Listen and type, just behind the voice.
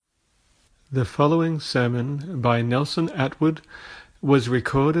The following sermon by Nelson Atwood was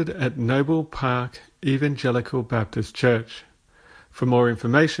recorded at Noble Park Evangelical Baptist Church. For more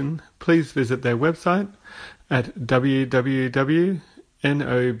information, please visit their website at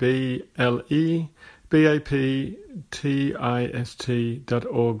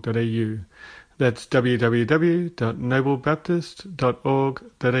www.noblebaptist.org.au. That's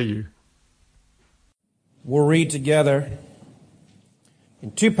www.noblebaptist.org.au. We'll read together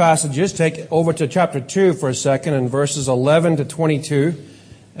in two passages. Take it over to chapter 2 for a second, and verses 11 to 22,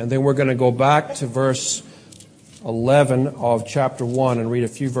 and then we're going to go back to verse 11 of chapter 1 and read a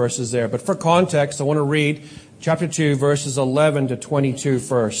few verses there. But for context, I want to read chapter 2, verses 11 to 22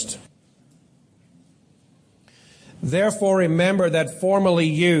 first. Therefore remember that formerly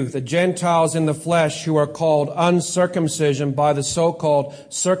you, the Gentiles in the flesh, who are called uncircumcision by the so-called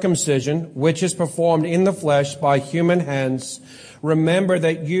circumcision, which is performed in the flesh by human hands, remember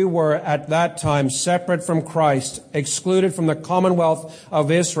that you were at that time separate from Christ, excluded from the commonwealth of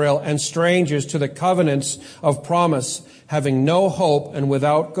Israel, and strangers to the covenants of promise, having no hope and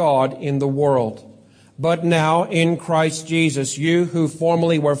without God in the world. But now, in Christ Jesus, you who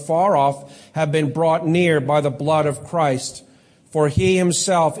formerly were far off have been brought near by the blood of Christ. For he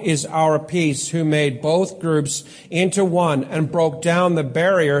himself is our peace, who made both groups into one and broke down the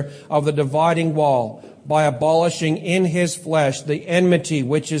barrier of the dividing wall, by abolishing in his flesh the enmity,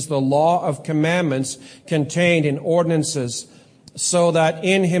 which is the law of commandments contained in ordinances, so that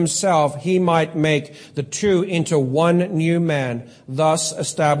in himself he might make the two into one new man, thus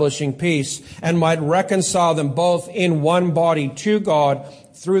establishing peace, and might reconcile them both in one body to God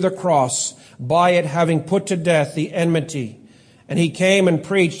through the cross, by it having put to death the enmity. And he came and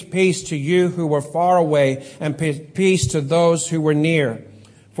preached peace to you who were far away, and peace to those who were near.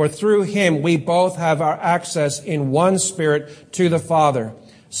 For through him we both have our access in one Spirit to the Father.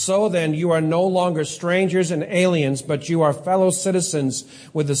 So then you are no longer strangers and aliens, but you are fellow citizens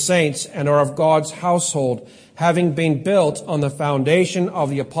with the saints and are of God's household, having been built on the foundation of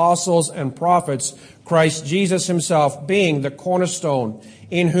the apostles and prophets, Christ Jesus himself being the cornerstone,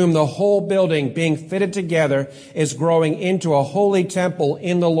 in whom the whole building being fitted together is growing into a holy temple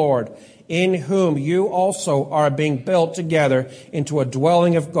in the Lord, in whom you also are being built together into a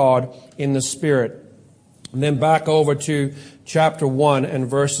dwelling of God in the Spirit. And then back over to chapter 1 and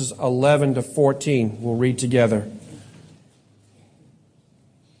verses 11 to 14. We'll read together.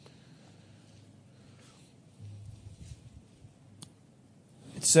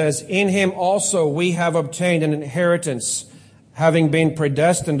 It says, in him also we have obtained an inheritance, having been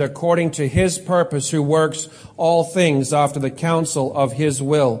predestined according to his purpose, who works all things after the counsel of his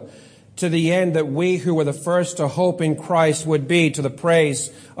will, to the end that we who were the first to hope in Christ would be to the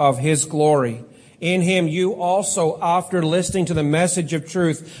praise of his glory. In him you also, after listening to the message of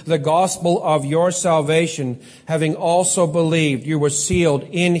truth, the gospel of your salvation, having also believed, you were sealed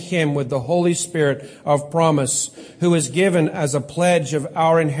in him with the Holy Spirit of promise, who is given as a pledge of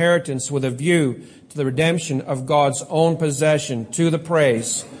our inheritance with a view to the redemption of God's own possession, to the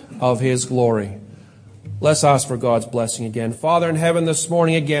praise of his glory. Let's ask for God's blessing again. Father in heaven, this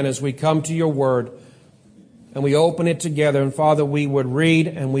morning again, as we come to your word and we open it together, and Father, we would read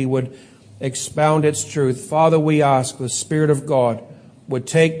and we would expound its truth. Father, we ask the Spirit of God would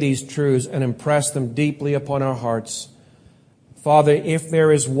take these truths and impress them deeply upon our hearts. Father, if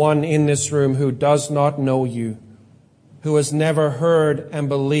there is one in this room who does not know you, who has never heard and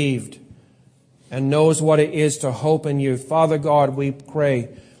believed and knows what it is to hope in you, Father God, we pray,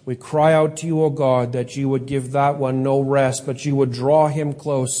 we cry out to you, O God, that you would give that one no rest, but you would draw him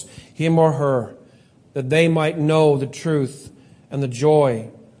close, him or her, that they might know the truth and the joy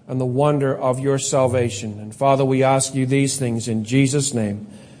and the wonder of your salvation. And Father, we ask you these things in Jesus' name.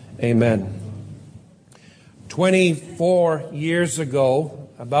 Amen. 24 years ago,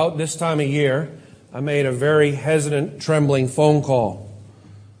 about this time of year, I made a very hesitant, trembling phone call.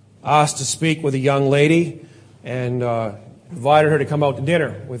 Asked to speak with a young lady and invited her to come out to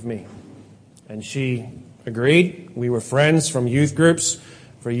dinner with me. And she agreed. We were friends from youth groups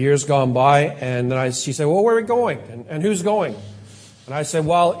for years gone by. And then she said, well, where are we going? And who's going? And I said,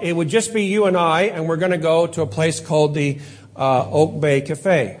 well, it would just be you and I, and we're going to go to a place called the Oak Bay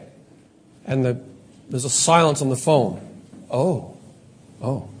Cafe. And there's a silence on the phone. Oh,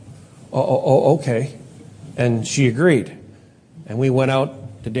 okay. And she agreed. And we went out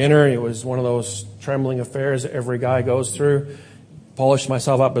to dinner. It was one of those trembling affairs that every guy goes through. Polished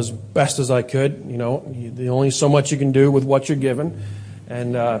myself up as best as I could. You know, there's only so much you can do with what you're given.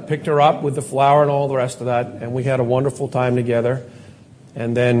 And picked her up with the flower and all the rest of that. And we had a wonderful time together.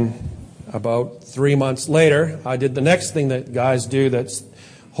 And then about 3 months later, I did the next thing that guys do that's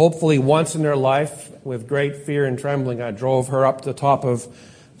hopefully once in their life, with great fear and trembling, I drove her up to the top of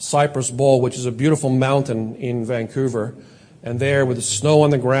Cypress Bowl, which is a beautiful mountain in Vancouver. And there with the snow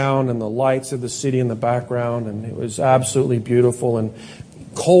on the ground and the lights of the city in the background, and it was absolutely beautiful and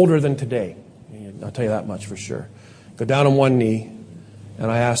colder than today. I'll tell you that much for sure. Go down on one knee, and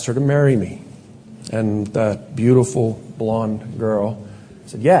I asked her to marry me. And that beautiful blonde girl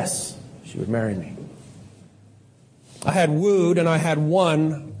said yes, she would marry me. I had wooed and I had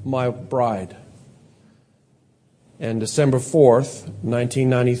won my bride. And December 4th,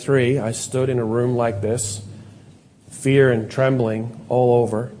 1993, I stood in a room like this, fear and trembling all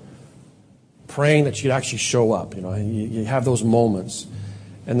over, praying that she'd actually show up. You know, you have those moments.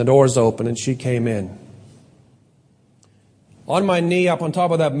 And the doors opened and she came in. On my knee up on top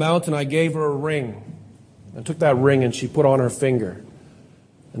of that mountain, I gave her a ring. I took that ring and she put on her finger.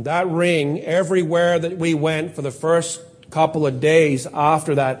 And that ring, everywhere that we went for the first couple of days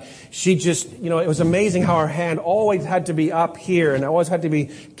after that, she just, it was amazing how her hand always had to be up here and always had to be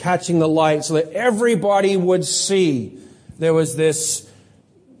catching the light so that everybody would see there was this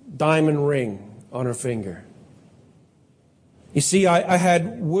diamond ring on her finger. You see, I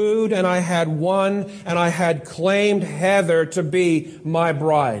had wooed and I had won and I had claimed Heather to be my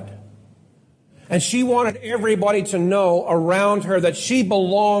bride. And she wanted everybody to know around her that she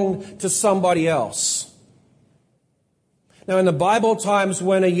belonged to somebody else. Now, in the Bible times,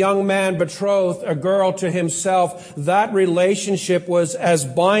 when a young man betrothed a girl to himself, that relationship was as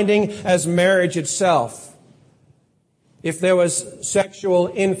binding as marriage itself. If there was sexual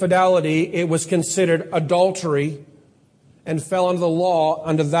infidelity, it was considered adultery and fell under the law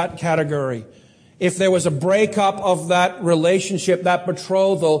under that category. If there was a breakup of that relationship, that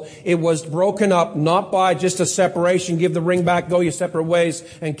betrothal, it was broken up not by just a separation, give the ring back, go your separate ways,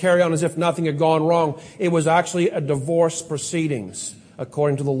 and carry on as if nothing had gone wrong. It was actually a divorce proceedings,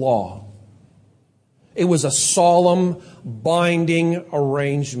 according to the law. It was a solemn, binding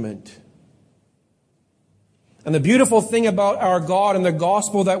arrangement. And the beautiful thing about our God and the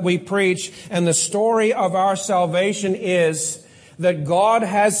gospel that we preach and the story of our salvation is that God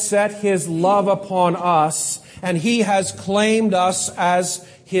has set His love upon us and He has claimed us as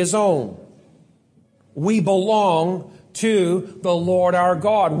His own. We belong to the Lord our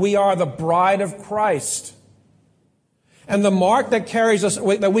God. We are the bride of Christ. And the mark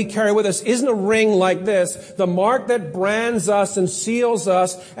that we carry with us isn't a ring like this. The mark that brands us and seals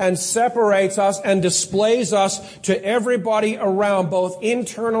us and separates us and displays us to everybody around, both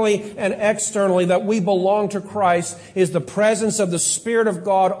internally and externally, that we belong to Christ, is the presence of the Spirit of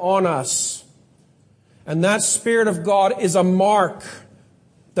God on us. And that Spirit of God is a mark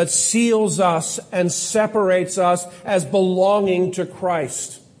that seals us and separates us as belonging to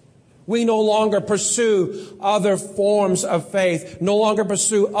Christ. We no longer pursue other forms of faith, no longer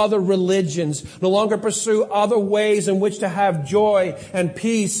pursue other religions, no longer pursue other ways in which to have joy and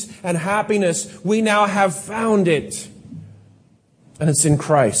peace and happiness. We now have found it, and it's in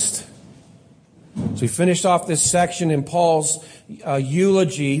Christ. So we finished off this section in Paul's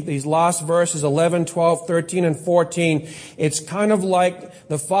eulogy, these last verses, 11, 12, 13, and 14. It's kind of like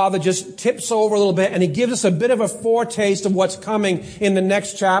the Father just tips over a little bit and He gives us a bit of a foretaste of what's coming in the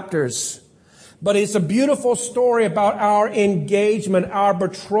next chapters. But it's a beautiful story about our engagement, our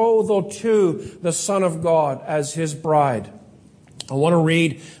betrothal to the Son of God as His bride. I want to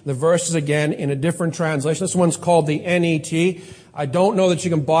read the verses again in a different translation. This one's called the NET. I don't know that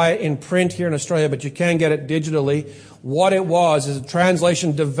you can buy it in print here in Australia, but you can get it digitally. What it was is a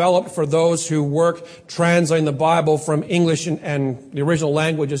translation developed for those who work translating the Bible from English and the original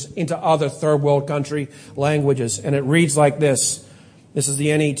languages into other third world country languages. And it reads like this. This is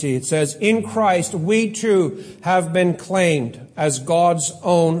the NET. It says, "In Christ we too have been claimed as God's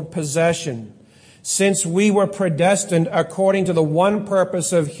own possession, since we were predestined according to the one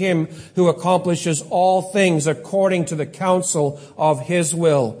purpose of Him who accomplishes all things according to the counsel of His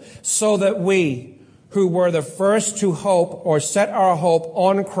will, so that we, who were the first to hope or set our hope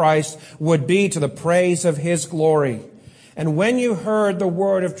on Christ, would be to the praise of His glory. And when you heard the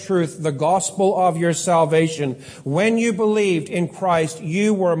word of truth, the gospel of your salvation, when you believed in Christ,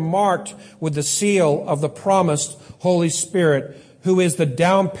 you were marked with the seal of the promised Holy Spirit, who is the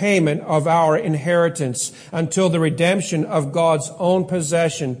down payment of our inheritance until the redemption of God's own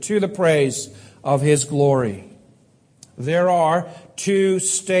possession to the praise of His glory." There are two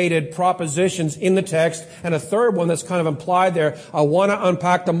stated propositions in the text and a third one that's kind of implied there. I want to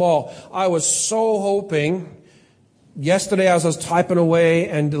unpack them all. I was so hoping yesterday as I was typing away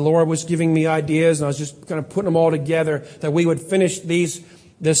and the Lord was giving me ideas and I was just kind of putting them all together that we would finish these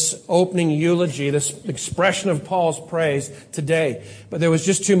this opening eulogy, this expression of Paul's praise today. But there was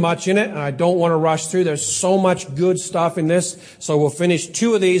just too much in it, and I don't want to rush through. There's so much good stuff in this. So we'll finish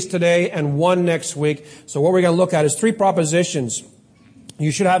 2 of these today and 1 next week. So what we're going to look at is 3 propositions.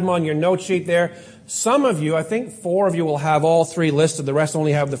 You should have them on your note sheet there. Some of you, I think 4 of you, will have all 3 listed. The rest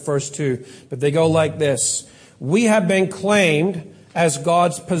only have the first 2. But they go like this. We have been claimed as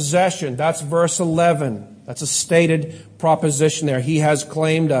God's possession. That's verse 11. That's a stated proposition there. He has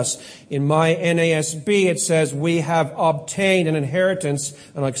claimed us. In my NASB, it says we have obtained an inheritance,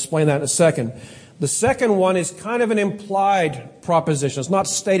 and I'll explain that in a second. The second one is kind of an implied proposition. It's not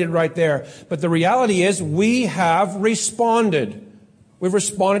stated right there, but the reality is we have responded. We've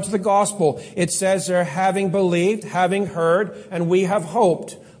responded to the gospel. It says there, having believed, having heard, and we have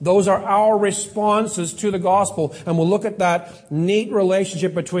hoped. Those are our responses to the gospel. And we'll look at that neat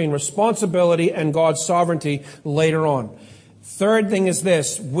relationship between responsibility and God's sovereignty later on. Third thing is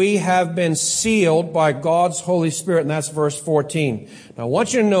this. We have been sealed by God's Holy Spirit, and that's verse 14. Now, I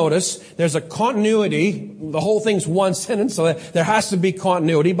want you to notice there's a continuity. The whole thing's one sentence, so there has to be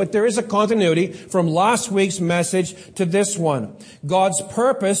continuity, but there is a continuity from last week's message to this one. God's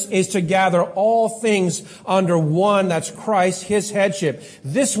purpose is to gather all things under one, that's Christ, His headship.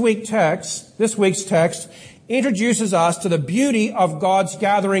 This week's text introduces us to the beauty of God's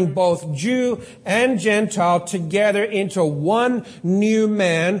gathering both Jew and Gentile together into one new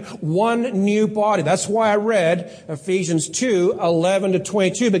man, one new body. That's why I read Ephesians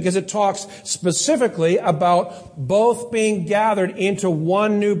 2:11-22, because it talks specifically about both being gathered into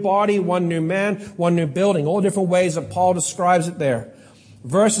one new body, one new man, one new building. All different ways that Paul describes it there.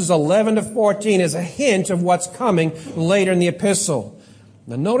 Verses 11-14 is a hint of what's coming later in the epistle.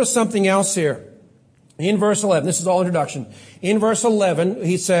 Now notice something else here. In verse 11, this is all introduction. In verse 11,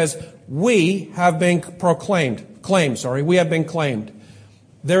 he says, we have been we have been claimed.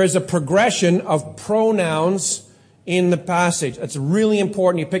 There is a progression of pronouns in the passage. It's really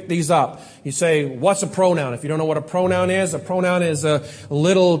important you pick these up. You say, what's a pronoun? If you don't know what a pronoun is a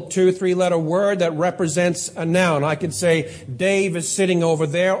little 2-3 letter word that represents a noun. I could say, Dave is sitting over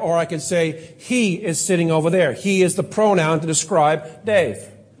there, or I could say, he is sitting over there. He is the pronoun to describe Dave.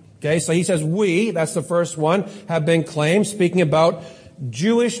 Okay, so he says we, that's the first one, have been claimed, speaking about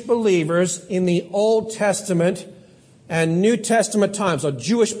Jewish believers in the Old Testament and New Testament times, so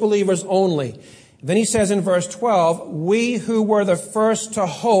Jewish believers only. Then he says in verse 12, we who were the first to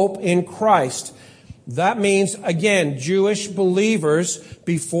hope in Christ. That means, again, Jewish believers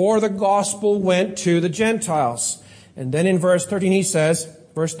before the gospel went to the Gentiles. And then in verse 13 he says,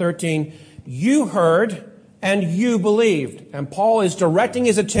 verse 13, you heard and you believed. And Paul is directing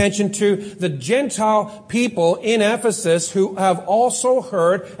his attention to the Gentile people in Ephesus who have also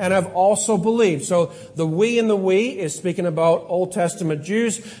heard and have also believed. So the we in the we is speaking about Old Testament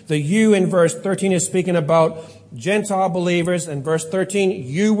Jews. The you in verse 13 is speaking about Gentile believers. In verse 13,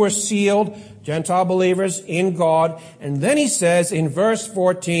 you were sealed, Gentile believers in God. And then he says in verse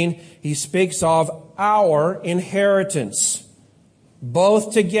 14, he speaks of our inheritance.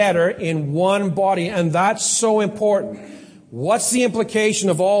 Both together in one body, and that's so important. What's the implication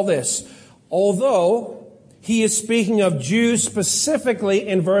of all this? Although he is speaking of Jews specifically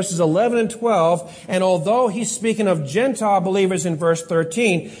in verses 11 and 12, and although he's speaking of Gentile believers in verse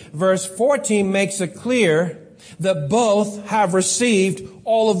 13, verse 14 makes it clear that both have received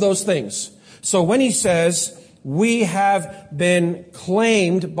all of those things. So when he says, we have been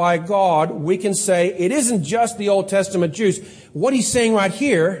claimed by God, we can say it isn't just the Old Testament Jews. What he's saying right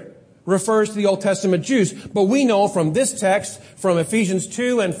here refers to the Old Testament Jews. But we know from this text, from Ephesians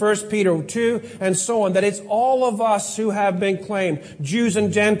 2 and 1 Peter 2 and so on, that it's all of us who have been claimed, Jews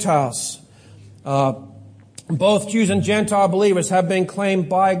and Gentiles. Both Jews and Gentile believers have been claimed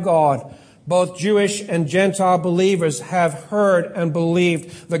by God. Both Jewish and Gentile believers have heard and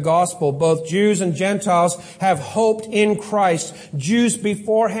believed the gospel. Both Jews and Gentiles have hoped in Christ. Jews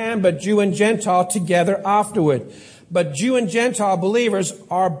beforehand, but Jew and Gentile together afterward. But Jew and Gentile believers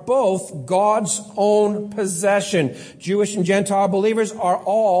are both God's own possession. Jewish and Gentile believers are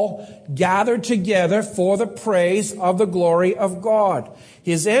all gathered together for the praise of the glory of God.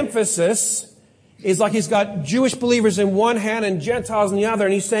 His emphasis is like he's got Jewish believers in one hand and Gentiles in the other,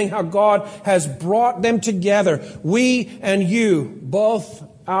 and he's saying how God has brought them together. We and you, both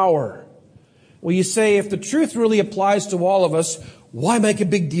our. Well, you say, if the truth really applies to all of us, why make a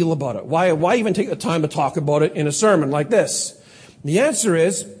big deal about it? Why even take the time to talk about it in a sermon like this? The answer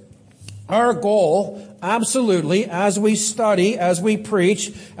is, our goal, absolutely, as we study, as we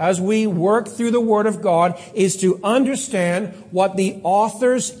preach, as we work through the Word of God, is to understand what the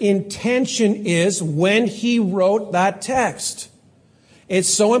author's intention is when he wrote that text. It's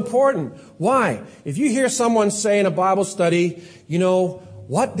so important. Why? If you hear someone say in a Bible study,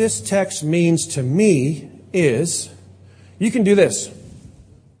 what this text means to me is, you can do this.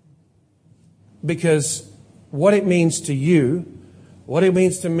 Because what it means to you, what it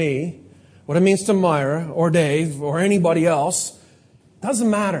means to me, what it means to Myra or Dave or anybody else, doesn't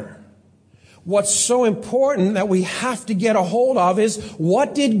matter. What's so important that we have to get a hold of is,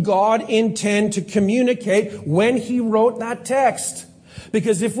 what did God intend to communicate when He wrote that text?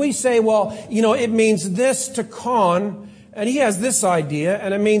 Because if we say, it means this to Con, and he has this idea,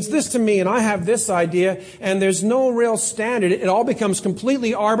 and it means this to me, and I have this idea, and there's no real standard, it all becomes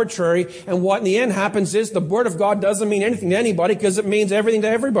completely arbitrary, and what in the end happens is the Word of God doesn't mean anything to anybody because it means everything to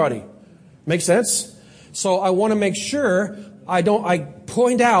everybody. Make sense? So I want to make sure I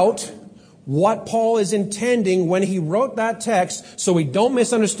point out what Paul is intending when he wrote that text so we don't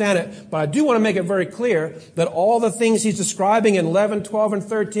misunderstand it. But I do want to make it very clear that all the things he's describing in 11, 12, and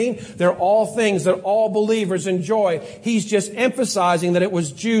 13, they're all things that all believers enjoy. He's just emphasizing that it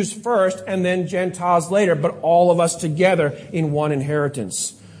was Jews first and then Gentiles later, but all of us together in one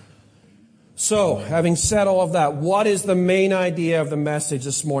inheritance. So, having said all of that, what is the main idea of the message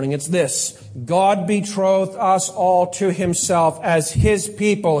this morning? It's this: God betrothed us all to Himself as His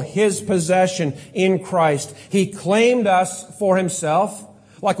people, His possession in Christ. He claimed us for Himself.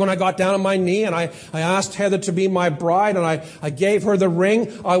 Like when I got down on my knee and I asked Heather to be my bride and I gave her the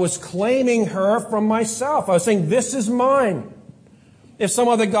ring, I was claiming her from myself. I was saying, this is mine. If some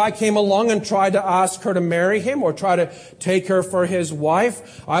other guy came along and tried to ask her to marry him or try to take her for his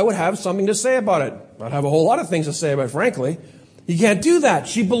wife, I would have something to say about it. I'd have a whole lot of things to say about it, frankly. You can't do that.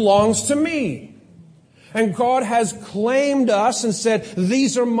 She belongs to me. And God has claimed us and said,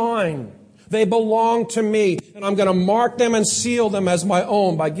 these are mine. They belong to me. And I'm going to mark them and seal them as my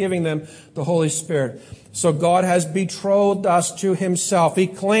own by giving them the Holy Spirit. So God has betrothed us to Himself. He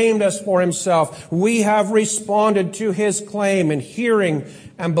claimed us for Himself. We have responded to His claim in hearing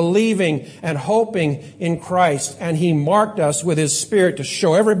and believing and hoping in Christ. And He marked us with His Spirit to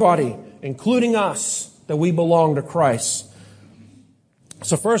show everybody, including us, that we belong to Christ.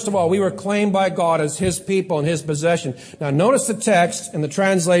 So first of all, we were claimed by God as His people and His possession. Now notice the text in the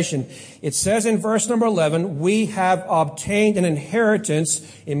translation. It says in verse number 11, we have obtained an inheritance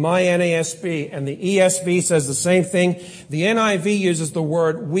in my NASB. And the ESV says the same thing. The NIV uses the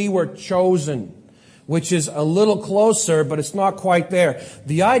word, we were chosen, which is a little closer, but it's not quite there.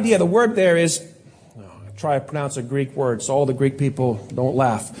 The idea, the word there is, try to pronounce a Greek word so all the Greek people don't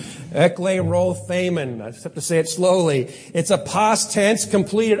laugh. Eklerothemen. I just have to say it slowly. It's a past tense,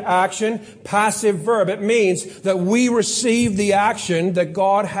 completed action, passive verb. It means that we receive the action that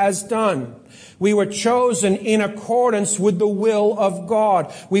God has done. We were chosen in accordance with the will of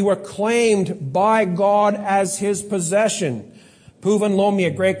God. We were claimed by God as His possession. Puvan Lomi,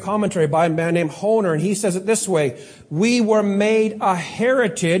 a great commentary by a man named Honer, and he says it this way: we were made a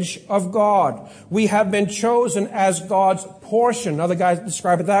heritage of God. We have been chosen as God's portion. Other guys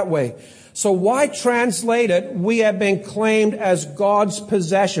describe it that way. So why translate it, we have been claimed as God's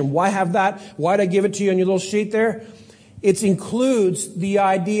possession? Why have that? Why did I give it to you on your little sheet there? It includes the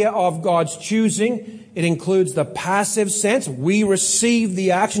idea of God's choosing. It includes the passive sense. We received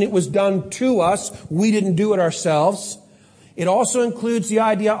the action. It was done to us. We didn't do it ourselves. It also includes the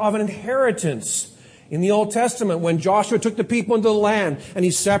idea of an inheritance. In the Old Testament, when Joshua took the people into the land and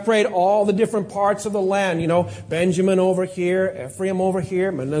he separated all the different parts of the land, Benjamin over here, Ephraim over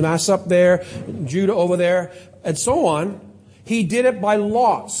here, Manasseh up there, Judah over there, and so on, he did it by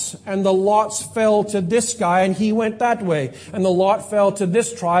lots. And the lots fell to this guy and he went that way. And the lot fell to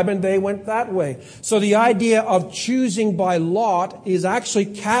this tribe and they went that way. So the idea of choosing by lot is actually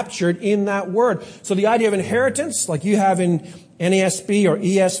captured in that word. So the idea of inheritance, like you have in NASB or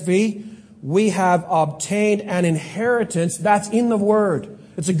ESV, we have obtained an inheritance. That's in the word.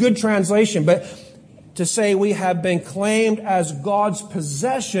 It's a good translation. But to say we have been claimed as God's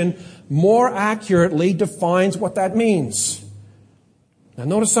possession more accurately defines what that means. Now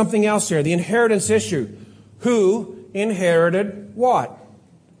notice something else here, the inheritance issue. Who inherited what?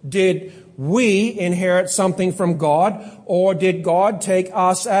 Did we inherit something from God, or did God take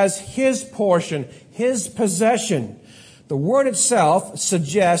us as His portion, His possession? The word itself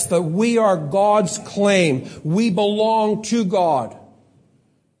suggests that we are God's claim. We belong to God.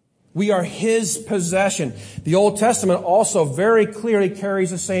 We are His possession. The Old Testament also very clearly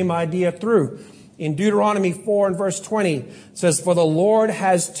carries the same idea through. In Deuteronomy 4 and verse 20, it says, for the Lord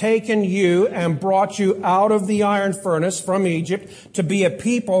has taken you and brought you out of the iron furnace from Egypt to be a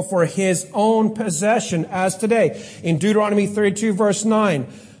people for His own possession as today. In Deuteronomy 32 verse 9,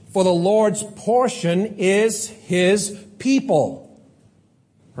 for the Lord's portion is His people.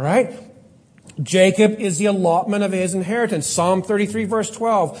 Right? Jacob is the allotment of his inheritance. Psalm 33 verse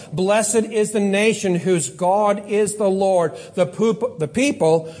 12. Blessed is the nation whose God is the Lord, the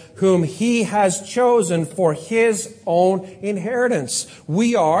people whom he has chosen for his own inheritance.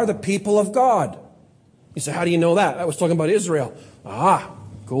 We are the people of God. You say, how do you know that? I was talking about Israel.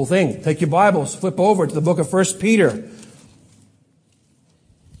 Cool thing. Take your Bibles, flip over to the book of 1 Peter.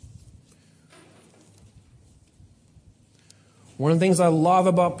 One of the things I love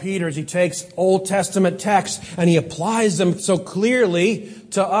about Peter is he takes Old Testament texts and he applies them so clearly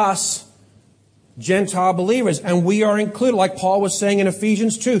to us Gentile believers. And we are included, like Paul was saying in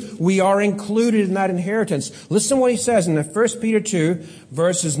Ephesians 2, we are included in that inheritance. Listen to what he says in 1 Peter 2,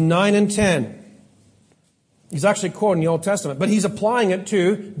 verses 9 and 10. He's actually quoting the Old Testament, but he's applying it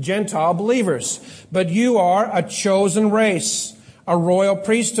to Gentile believers. But you are a chosen race, a royal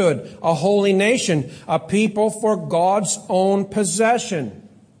priesthood, a holy nation, a people for God's own possession.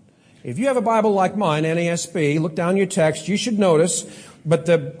 If you have a Bible like mine, NASB, look down your text, you should notice,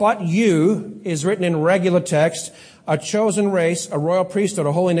 but you is written in regular text, a chosen race, a royal priesthood,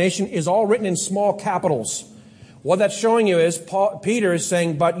 a holy nation, is all written in small capitals. What that's showing you is Peter is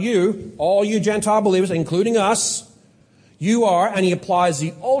saying, but you, all you Gentile believers, including us, you are, and he applies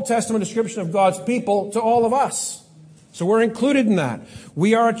the Old Testament description of God's people to all of us. So we're included in that.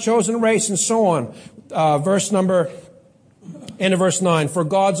 We are a chosen race and so on. End of verse 9. For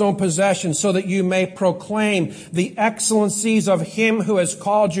God's own possession, so that you may proclaim the excellencies of him who has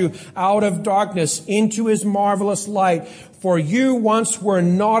called you out of darkness into his marvelous light. For you once were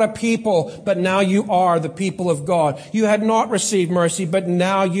not a people, but now you are the people of God. You had not received mercy, but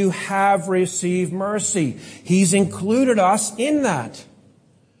now you have received mercy. He's included us in that.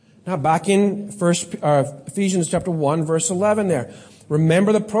 Now back in Ephesians chapter 1, verse 11 there.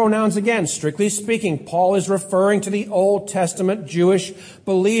 Remember the pronouns again. Strictly speaking, Paul is referring to the Old Testament Jewish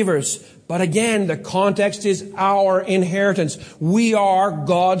believers. But again, the context is our inheritance. We are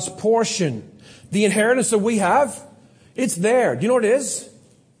God's portion. The inheritance that we have, it's there. Do you know what it is?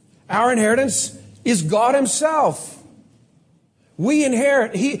 Our inheritance is God himself. We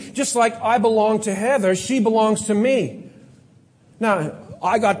inherit. Just like I belong to Heather, she belongs to me. Now,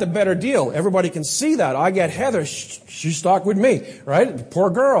 I got the better deal. Everybody can see that. I get Heather. She's stuck with me, right?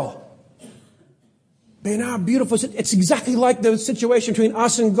 Poor girl. But in our beautiful, it's exactly like the situation between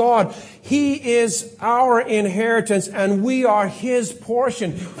us and God. He is our inheritance and we are his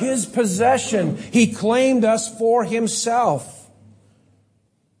portion, his possession. He claimed us for himself.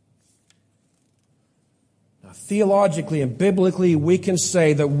 Theologically and biblically, we can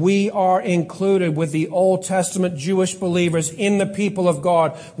say that we are included with the Old Testament Jewish believers in the people of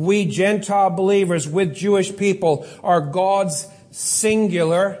God. We Gentile believers with Jewish people are God's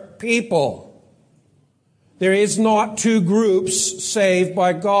singular people. There is not two groups saved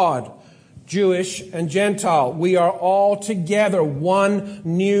by God, Jewish and Gentile. We are all together, one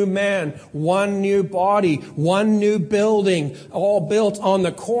new man, one new body, one new building, all built on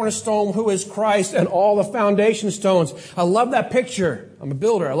the cornerstone who is Christ and all the foundation stones. I love that picture. I'm a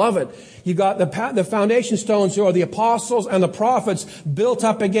builder. I love it. You got the foundation stones who are the apostles and the prophets built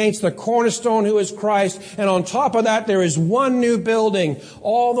up against the cornerstone who is Christ. And on top of that, there is one new building,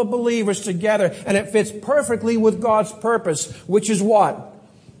 all the believers together. And it fits perfectly with God's purpose, which is what?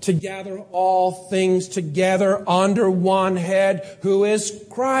 To gather all things together under one head, who is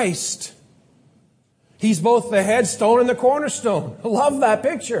Christ. He's both the headstone and the cornerstone. I love that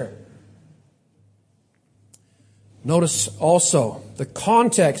picture. Notice also the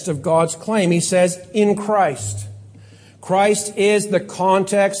context of God's claim. He says, in Christ. Christ is the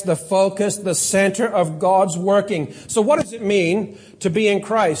context, the focus, the center of God's working. So what does it mean to be in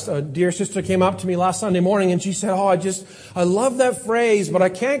Christ? A dear sister came up to me last Sunday morning and she said, I love that phrase, but I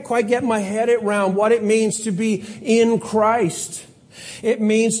can't quite get my head around what it means to be in Christ. It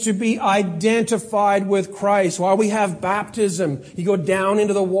means to be identified with Christ. While we have baptism, you go down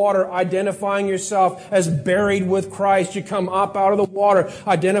into the water identifying yourself as buried with Christ. You come up out of the water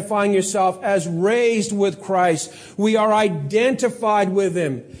identifying yourself as raised with Christ. We are identified with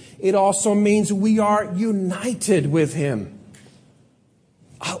him. It also means we are united with him.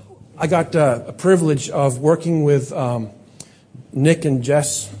 I got a privilege of working with Nick and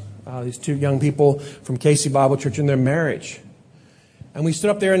Jess, these two young people from Casey Bible Church, in their marriage. And we stood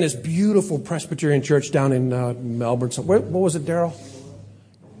up there in this beautiful Presbyterian church down in Melbourne. What was it, Daryl?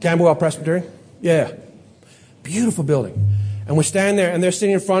 Camberwell Presbyterian? Yeah. Beautiful building. And we're standing there, and they're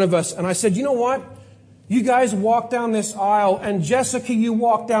sitting in front of us. And I said, you know what? You guys walk down this aisle, and Jessica, you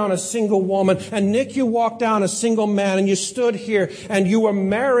walk down a single woman, and Nick, you walk down a single man, and you stood here, and you were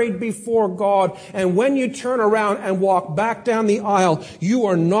married before God, and when you turn around and walk back down the aisle, you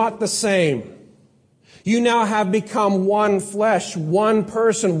are not the same. You now have become one flesh, one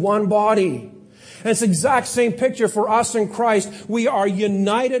person, one body. And it's the exact same picture for us in Christ. We are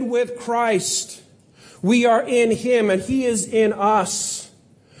united with Christ. We are in Him, and He is in us.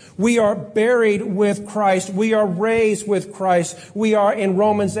 We are buried with Christ. We are raised with Christ. We are, in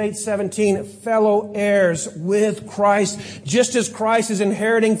Romans 8:17, fellow heirs with Christ. Just as Christ is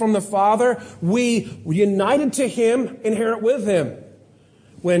inheriting from the Father, we, united to Him, inherit with Him.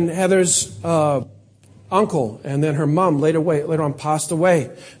 When Heather's uncle and then her mom later on passed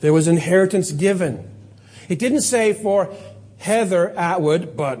away, there was inheritance given. It didn't say for Heather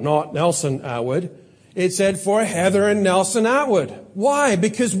Atwood, but not Nelson Atwood. It said for Heather and Nelson Atwood. Why?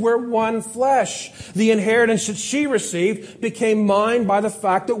 Because we're one flesh. The inheritance that she received became mine by the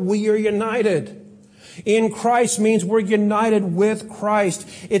fact that we are united. In Christ means we're united with Christ.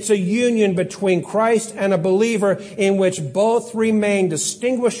 It's a union between Christ and a believer in which both remain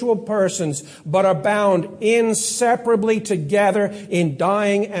distinguishable persons, but are bound inseparably together in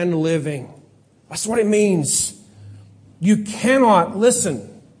dying and living. That's what it means. You cannot, listen.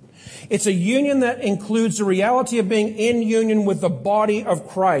 It's a union that includes the reality of being in union with the body of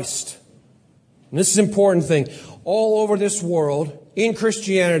Christ. And this is an important thing. All over this world, in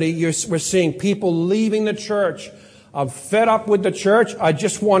Christianity, we're seeing people leaving the church. I'm fed up with the church. I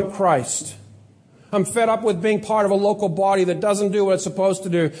just want Christ. I'm fed up with being part of a local body that doesn't do what it's supposed to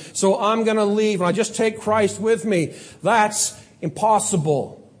do. So I'm going to leave and I just take Christ with me. That's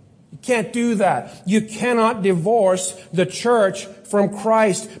impossible. You can't do that. You cannot divorce the church from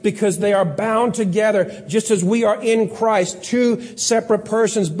Christ because they are bound together just as we are in Christ, two separate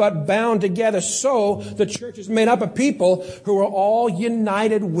persons but bound together. So the church is made up of people who are all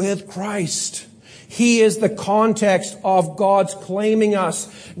united with Christ. He is the context of God's claiming us.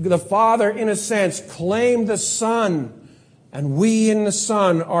 The Father, in a sense, claimed the Son, and we in the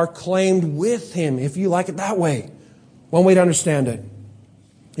Son are claimed with Him, if you like it that way. One way to understand it.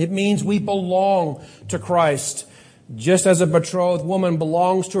 It means we belong to Christ. Just as a betrothed woman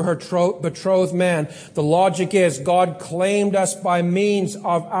belongs to her betrothed man, the logic is God claimed us by means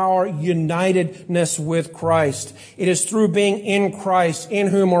of our unitedness with Christ. It is through being in Christ, in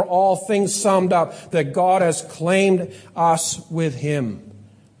whom are all things summed up, that God has claimed us with Him.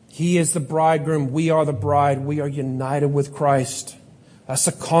 He is the bridegroom. We are the bride. We are united with Christ. That's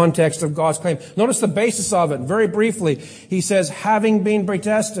the context of God's claim. Notice the basis of it very briefly. He says, having been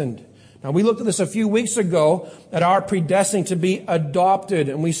predestined. Now, we looked at this a few weeks ago at our predestining to be adopted,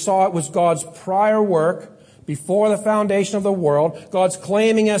 and we saw it was God's prior work before the foundation of the world. God's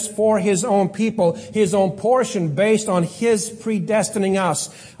claiming us for His own people, His own portion based on His predestining us.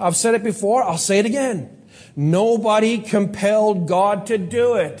 I've said it before, I'll say it again. Nobody compelled God to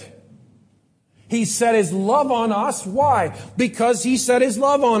do it. He set His love on us. Why? Because He set His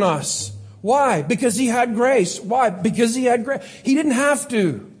love on us. Why? Because He had grace. Why? Because He had grace. He didn't have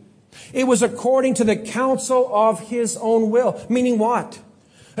to. It was according to the counsel of His own will. Meaning what?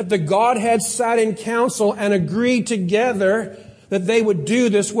 That the Godhead sat in council and agreed together that they would do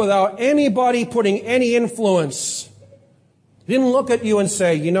this without anybody putting any influence. He didn't look at you and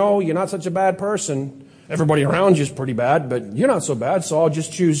say, you know, you're not such a bad person. Everybody around you is pretty bad, but you're not so bad, so I'll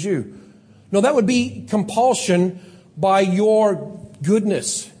just choose you. No, that would be compulsion by your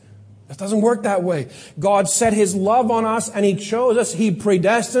goodness. It doesn't work that way. God set His love on us and He chose us. He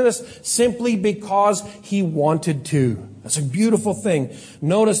predestined us simply because He wanted to. That's a beautiful thing.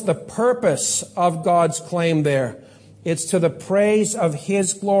 Notice the purpose of God's claim there. It's to the praise of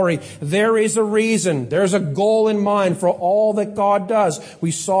His glory. There is a reason. There's a goal in mind for all that God does.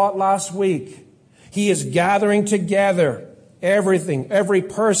 We saw it last week. He is gathering together everything, every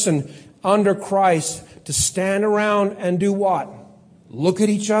person under Christ to stand around and do what? Look at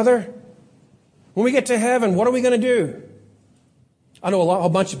each other? When we get to heaven, what are we going to do? I know a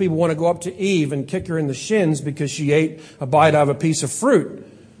bunch of people want to go up to Eve and kick her in the shins because she ate a bite out of a piece of fruit.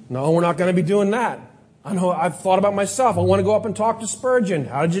 No, we're not going to be doing that. I know I've thought about myself. I want to go up and talk to Spurgeon.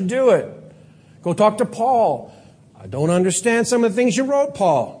 How did you do it? Go talk to Paul. I don't understand some of the things you wrote,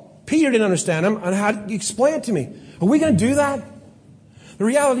 Paul. Peter didn't understand them. And how did you explain it to me? Are we going to do that? The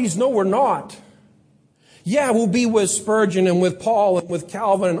reality is, no, we're not. Yeah, we'll be with Spurgeon and with Paul and with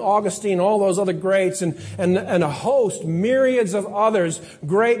Calvin and Augustine, all those other greats and a host, myriads of others,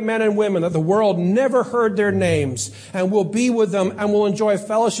 great men and women that the world never heard their names. And we'll be with them and we'll enjoy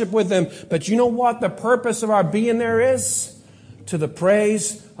fellowship with them. But you know what the purpose of our being there is? to the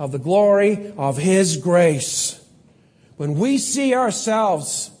praise of the glory of His grace. When we see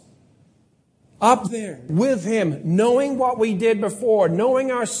ourselves up there with Him, knowing what we did before,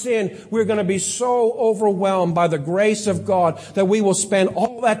 knowing our sin, we're going to be so overwhelmed by the grace of God that we will spend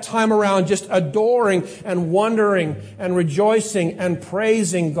all that time around just adoring and wondering and rejoicing and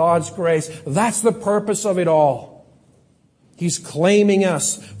praising God's grace. That's the purpose of it all. He's claiming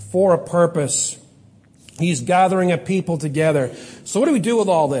us for a purpose. He's gathering a people together. So what do we do with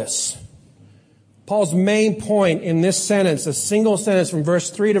all this? Paul's main point in this sentence, a single sentence from verse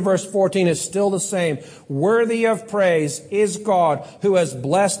 3 to verse 14, is still the same. Worthy of praise is God, who has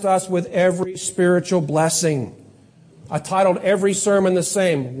blessed us with every spiritual blessing. I titled every sermon the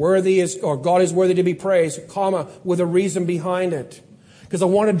same. God is worthy to be praised, comma, with a reason behind it. Because I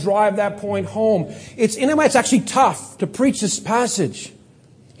want to drive that point home. It's actually tough to preach this passage.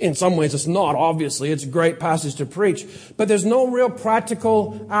 In some ways it's not, obviously. It's a great passage to preach. But there's no real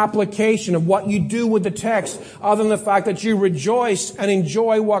practical application of what you do with the text other than the fact that you rejoice and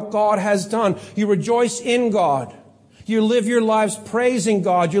enjoy what God has done. You rejoice in God. You live your lives praising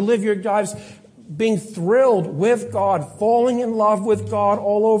God. You live your lives being thrilled with God, falling in love with God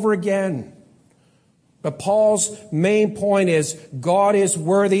all over again. But Paul's main point is God is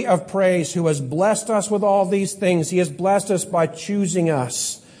worthy of praise, who has blessed us with all these things. He has blessed us by choosing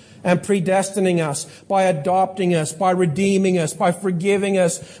us and predestining us, by adopting us, by redeeming us, by forgiving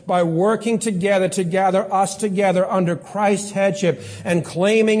us, by working together to gather us together under Christ's headship and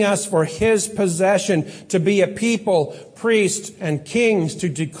claiming us for His possession to be a people, priests, and kings to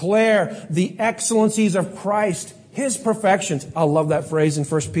declare the excellencies of Christ, His perfections. I love that phrase in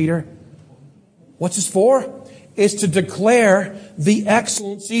 1 Peter. What's this for? It's to declare the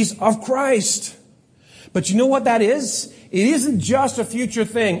excellencies of Christ. But you know what that is? It isn't just a future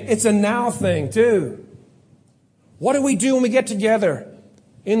thing. It's a now thing too. What do we do when we get together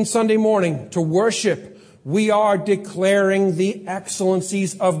in Sunday morning to worship? We are declaring the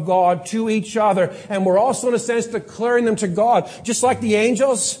excellencies of God to each other. And we're also, in a sense, declaring them to God. Just like the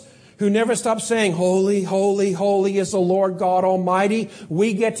angels who never stop saying, holy, holy, holy is the Lord God Almighty.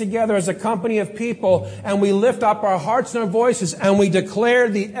 We get together as a company of people and we lift up our hearts and our voices and we declare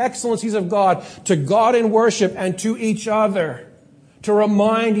the excellencies of God to God in worship and to each other, to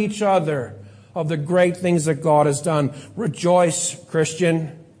remind each other of the great things that God has done. Rejoice,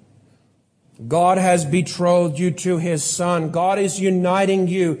 Christian. God has betrothed you to His Son. God is uniting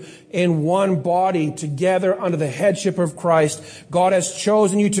you in one body together under the headship of Christ. God has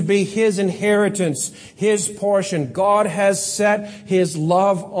chosen you to be His inheritance, His portion. God has set His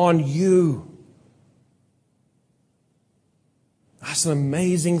love on you. That's an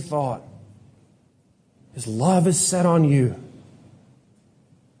amazing thought. His love is set on you.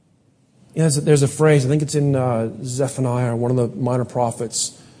 There's a phrase, I think it's in Zephaniah, one of the minor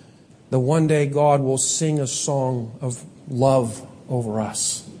prophets, that one day God will sing a song of love over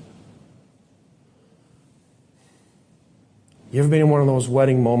us. You ever been in one of those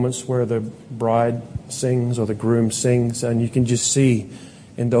wedding moments where the bride sings or the groom sings and you can just see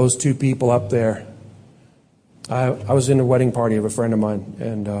in those two people up there? I was in a wedding party of a friend of mine,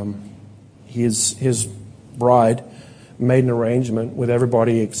 and his bride made an arrangement with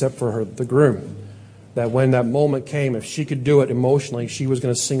everybody except for the groom, that when that moment came, if she could do it emotionally, she was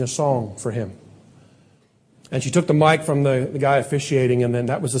going to sing a song for him. And she took the mic from the guy officiating, and then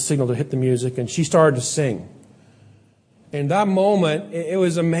that was the signal to hit the music, and she started to sing. In that moment, it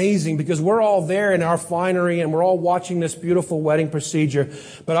was amazing because we're all there in our finery and we're all watching this beautiful wedding procedure.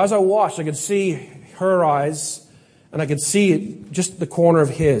 But as I watched, I could see her eyes and I could see just the corner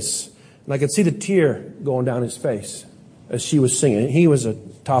of his. And I could see the tear going down his face as she was singing. He was a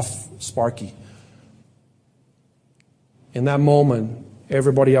tough Sparky. In that moment,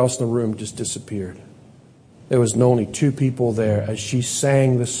 everybody else in the room just disappeared. There was only two people there as she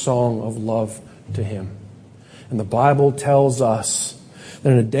sang the song of love to him. And the Bible tells us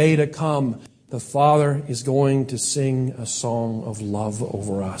that in a day to come, the Father is going to sing a song of love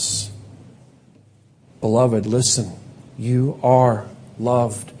over us. Beloved, listen, you are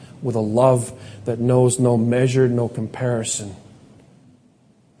loved with a love that knows no measure, no comparison.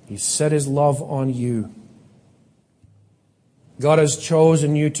 He set His love on you. God has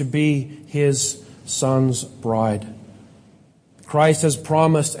chosen you to be His Son's bride. Christ has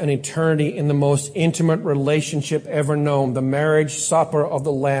promised an eternity in the most intimate relationship ever known, the marriage supper of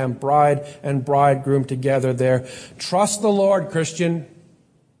the Lamb, bride and bridegroom together there. Trust the Lord, Christian.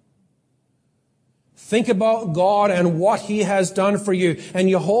 Think about God and what He has done for you. And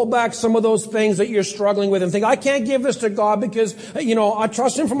you hold back some of those things that you're struggling with and think, I can't give this to God because, I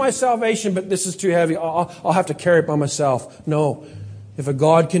trust Him for my salvation, but this is too heavy. I'll have to carry it by myself. No. If a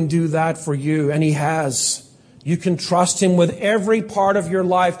God can do that for you, and He has, you can trust Him with every part of your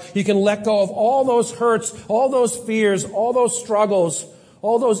life. You can let go of all those hurts, all those fears, all those struggles,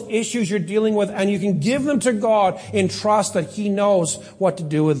 all those issues you're dealing with, and you can give them to God in trust that He knows what to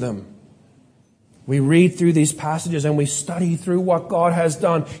do with them. We read through these passages and we study through what God has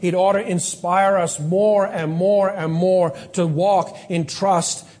done. It ought to inspire us more and more and more to walk in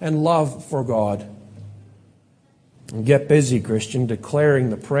trust and love for God. And get busy, Christian, declaring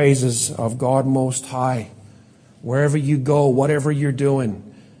the praises of God Most High. Wherever you go, whatever you're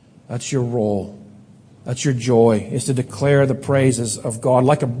doing, that's your role. That's your joy, is to declare the praises of God,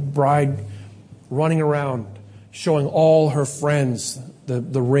 like a bride running around, showing all her friends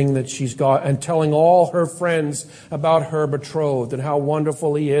the ring that she's got, and telling all her friends about her betrothed and how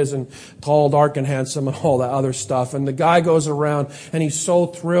wonderful he is, and tall, dark, and handsome, and all that other stuff. And the guy goes around and he's so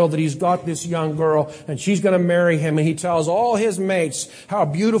thrilled that he's got this young girl and she's going to marry him, and he tells all his mates how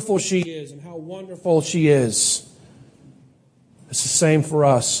beautiful she is and how wonderful she is. It's the same for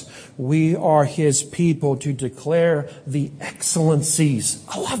us. We are His people to declare the excellencies.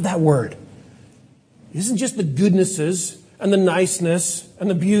 I love that word. It isn't just the goodnesses and the niceness and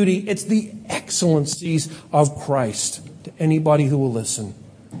the beauty. It's the excellencies of Christ to anybody who will listen.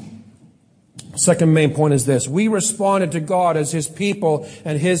 Second main point is this. We responded to God as His people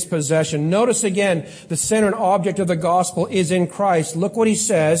and His possession. Notice again, the center and object of the gospel is in Christ. Look what He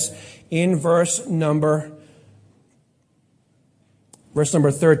says in verse number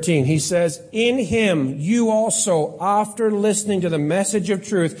 13, He says, in Him you also, after listening to the message of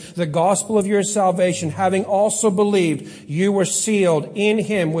truth, the gospel of your salvation, having also believed, you were sealed in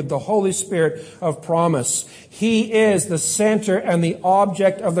Him with the Holy Spirit of promise. He is the center and the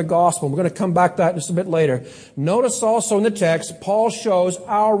object of the gospel. We're going to come back to that just a bit later. Notice also in the text, Paul shows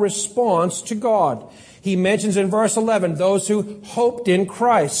our response to God. He mentions in verse 11, those who hoped in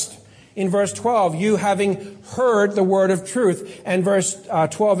Christ. In verse 12, you having heard the word of truth. And verse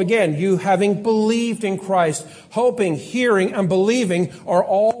 12 again, you having believed in Christ. Hoping, hearing, and believing are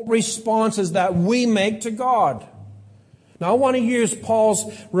all responses that we make to God. Now I want to use Paul's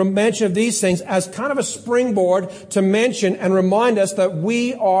mention of these things as kind of a springboard to mention and remind us that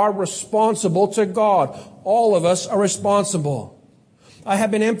we are responsible to God. All of us are responsible. I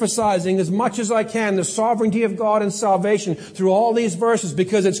have been emphasizing as much as I can the sovereignty of God and salvation through all these verses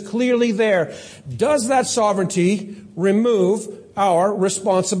because it's clearly there. Does that sovereignty remove our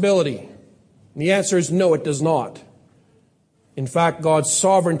responsibility? And the answer is no, it does not. In fact, God's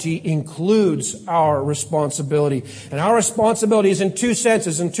sovereignty includes our responsibility. And our responsibility is in two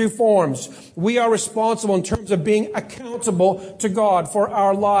senses, in two forms. We are responsible in terms of being accountable to God for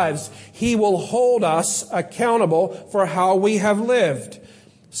our lives. He will hold us accountable for how we have lived.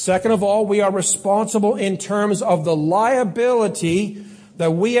 Second of all, we are responsible in terms of the liability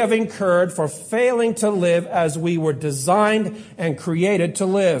that we have incurred for failing to live as we were designed and created to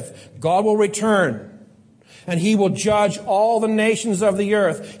live. God will return. And He will judge all the nations of the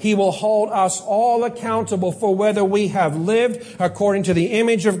earth. He will hold us all accountable for whether we have lived according to the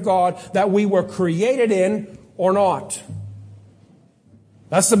image of God that we were created in or not.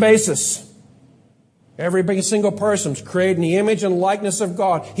 That's the basis. Every single person is created in the image and likeness of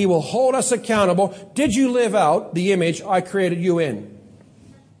God. He will hold us accountable. Did you live out the image I created you in?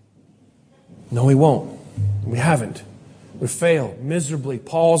 No, He won't. We haven't. We failed miserably.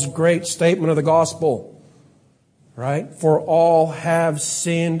 Paul's great statement of the gospel. Right? For all have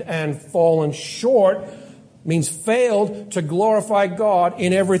sinned and fallen short means failed to glorify God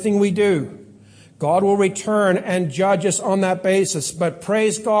in everything we do. God will return and judge us on that basis. But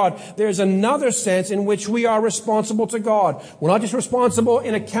praise God, there's another sense in which we are responsible to God. We're not just responsible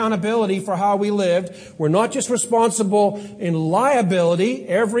in accountability for how we lived. We're not just responsible in liability.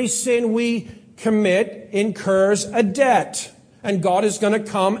 Every sin we commit incurs a debt. And God is going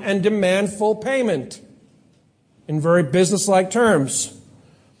to come and demand full payment. In very business-like terms.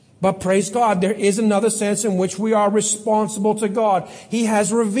 But praise God, there is another sense in which we are responsible to God. He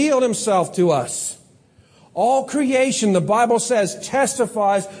has revealed Himself to us. All creation, the Bible says,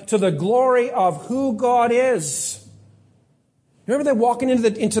 testifies to the glory of who God is. Remember they're walking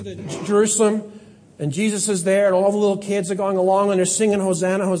into the Jerusalem, and Jesus is there, and all the little kids are going along, and they're singing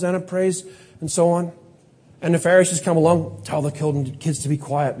Hosanna, Hosanna, praise, and so on. And the Pharisees come along, tell the kids to be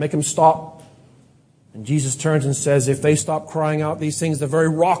quiet, make them stop. And Jesus turns and says, if they stop crying out these things, the very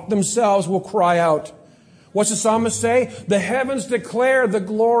rock themselves will cry out. What's the psalmist say? The heavens declare the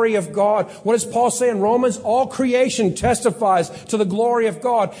glory of God. What does Paul say in Romans? All creation testifies to the glory of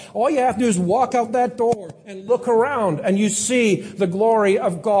God. All you have to do is walk out that door and look around, and you see the glory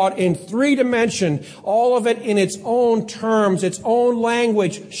of God in 3 dimensions, all of it in its own terms, its own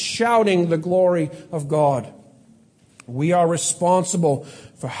language, shouting the glory of God. We are responsible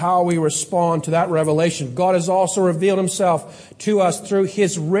for how we respond to that revelation. God has also revealed himself to us through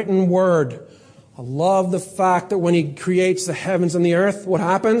his written word. I love the fact that when he creates the heavens and the earth, what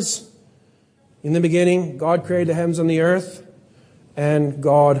happens? In the beginning, God created the heavens and the earth, and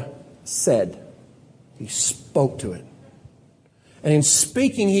God said. He spoke to it. And in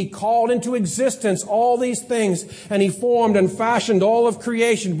speaking, he called into existence all these things, and he formed and fashioned all of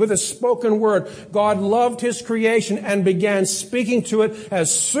creation with a spoken word. God loved his creation and began speaking to it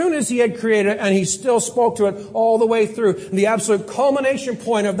as soon as he had created it, and he still spoke to it all the way through. The absolute culmination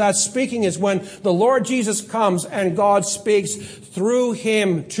point of that speaking is when the Lord Jesus comes and God speaks through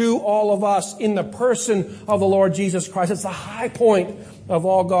him to all of us in the person of the Lord Jesus Christ. It's the high point of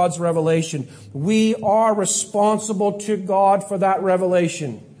all God's revelation. We are responsible to God for that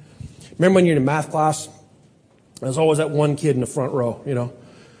revelation. Remember when you're in math class? There's always that one kid in the front row,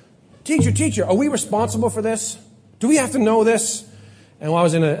 Teacher, are we responsible for this? Do we have to know this? And when I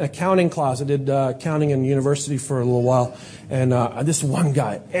was in an accounting class, I did accounting in university for a little while, and this one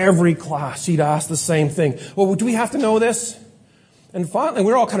guy, every class, he'd ask the same thing. Well, do we have to know this? And finally,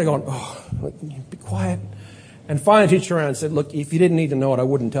 we were all kind of going, be quiet. And finally, the teacher ran and said, look, if you didn't need to know it, I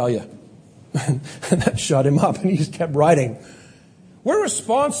wouldn't tell you. And that shut him up, and he just kept writing. We're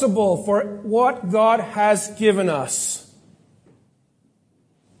responsible for what God has given us.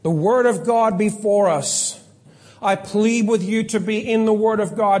 The Word of God before us. I plead with you to be in the Word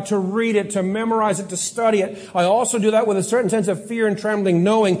of God, to read it, to memorize it, to study it. I also do that with a certain sense of fear and trembling,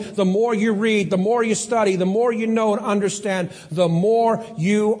 knowing the more you read, the more you study, the more you know and understand, the more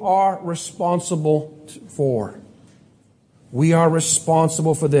you are responsible for. We are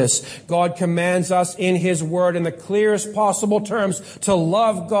responsible for this. God commands us in his word in the clearest possible terms to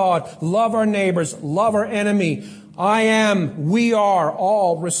love God, love our neighbors, love our enemy. We are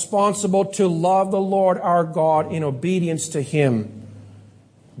all responsible to love the Lord our God in obedience to him.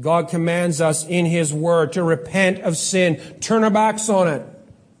 God commands us in his word to repent of sin, turn our backs on it.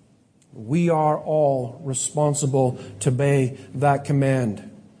 We are all responsible to obey that command.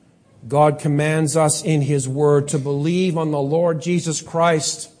 God commands us in his word to believe on the Lord Jesus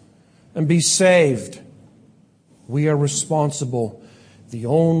Christ and be saved. We are responsible. The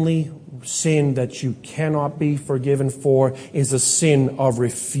only sin that you cannot be forgiven for is a sin of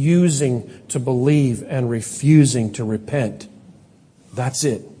refusing to believe and refusing to repent. That's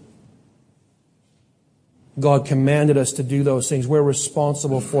it. God commanded us to do those things. We're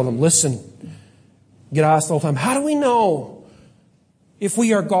responsible for them. Listen, get asked all the time, how do we know if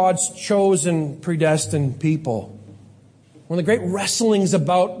we are God's chosen, predestined people? One of the great wrestlings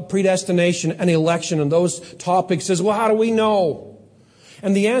about predestination and election and those topics is, well, how do we know?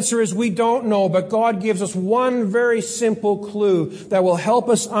 And the answer is we don't know, but God gives us one very simple clue that will help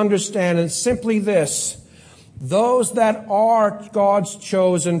us understand, and it's simply this. Those that are God's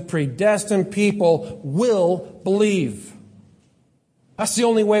chosen, predestined people will believe. That's the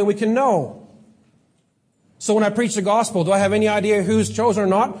only way we can know. So when I preach the gospel, do I have any idea who's chosen or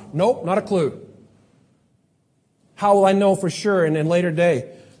not? Nope, not a clue. How will I know for sure in a later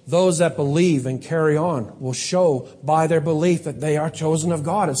day? Those that believe and carry on will show by their belief that they are chosen of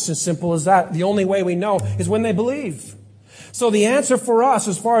God. It's as simple as that. The only way we know is when they believe. So the answer for us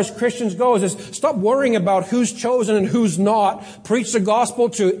as far as Christians goes is stop worrying about who's chosen and who's not. Preach the gospel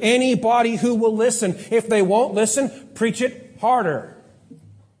to anybody who will listen. If they won't listen, preach it harder.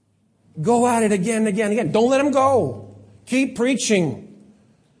 Go at it again and again and again. Don't let them go. Keep preaching.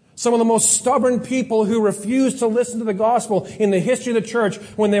 Some of the most stubborn people who refused to listen to the gospel in the history of the church,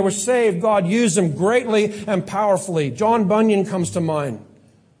 when they were saved, God used them greatly and powerfully. John Bunyan comes to mind.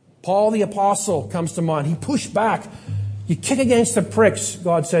 Paul the Apostle comes to mind. He pushed back. You kick against the pricks,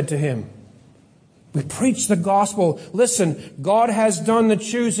 God said to him. We preach the gospel. Listen, God has done the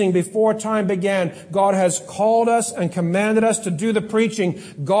choosing before time began. God has called us and commanded us to do the preaching.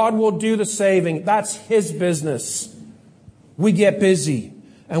 God will do the saving. That's his business. We get busy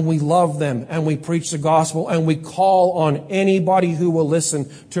and we love them and we preach the gospel and we call on anybody who will listen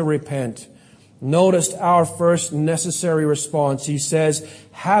to repent. Notice our first necessary response. He says,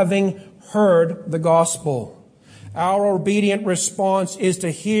 having heard the gospel. Our obedient response is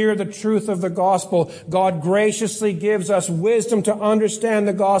to hear the truth of the gospel. God graciously gives us wisdom to understand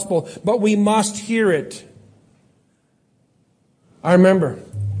the gospel, but we must hear it. I remember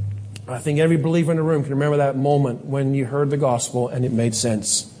I think every believer in the room can remember that moment when you heard the gospel and it made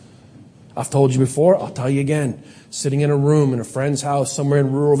sense. I've told you before, I'll tell you again. Sitting in a room in a friend's house somewhere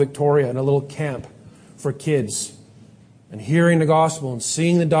in rural Victoria in a little camp for kids and hearing the gospel and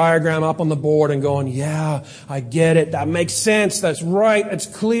seeing the diagram up on the board and going, yeah, I get it. That makes sense. That's right. It's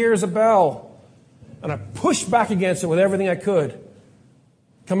clear as a bell. And I pushed back against it with everything I could.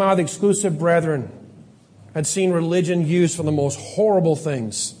 Come out of the exclusive brethren. Had seen religion used for the most horrible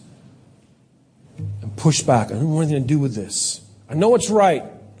things. And pushed back. I don't want anything to do with this. I know it's right.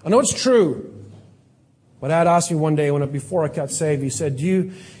 I know it's true. But Dad asked me one day before I got saved, he said,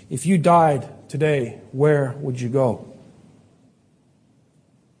 if you died today, where would you go?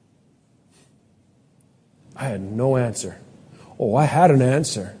 I had no answer. Oh, I had an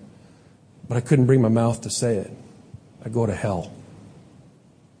answer, but I couldn't bring my mouth to say it. I'd go to hell.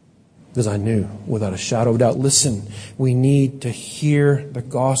 Because I knew without a shadow of doubt. Listen, we need to hear the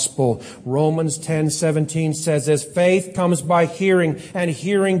gospel. Romans 10:17 says this, faith comes by hearing, and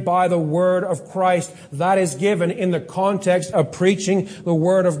hearing by the word of Christ. That is given in the context of preaching the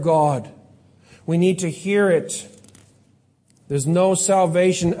word of God. We need to hear it. There's no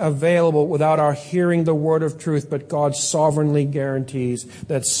salvation available without our hearing the word of truth, but God sovereignly guarantees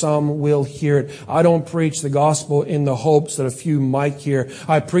that some will hear it. I don't preach the gospel in the hopes that a few might hear.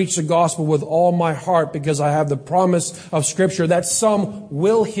 I preach the gospel with all my heart because I have the promise of Scripture that some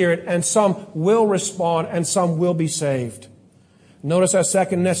will hear it and some will respond and some will be saved. Notice our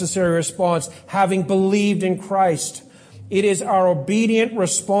second necessary response, having believed in Christ. It is our obedient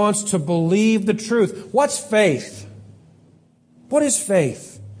response to believe the truth. What's faith? What is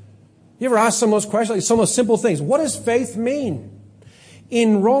faith? You ever ask some of those questions, like some of those simple things? What does faith mean?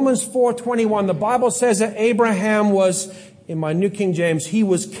 In Romans 4:21, the Bible says that Abraham was, in my New King James, he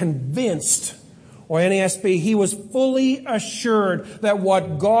was convinced, or NASB, he was fully assured that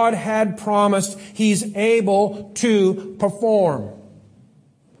what God had promised, He's able to perform.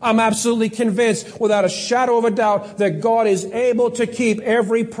 I'm absolutely convinced, without a shadow of a doubt, that God is able to keep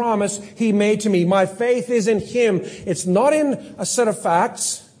every promise He made to me. My faith is in Him. It's not in a set of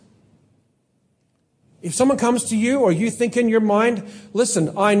facts. If someone comes to you or you think in your mind,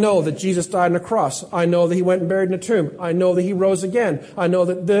 listen, I know that Jesus died on the cross. I know that He went and buried in a tomb. I know that He rose again. I know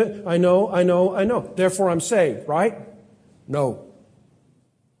that I know. Therefore I'm saved, right? No.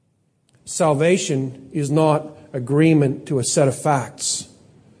 Salvation is not agreement to a set of facts.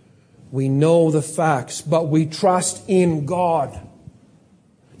 We know the facts, but we trust in God.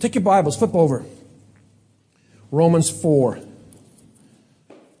 Take your Bibles, flip over. Romans 4.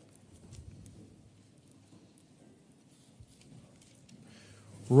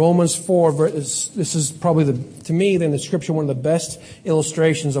 Romans 4, this is probably, to me, in the Scripture, one of the best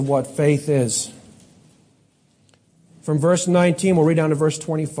illustrations of what faith is. From verse 19, we'll read down to verse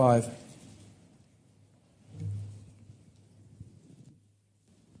 25.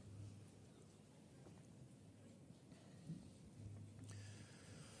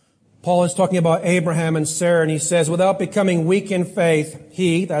 Paul is talking about Abraham and Sarah, and he says, without becoming weak in faith,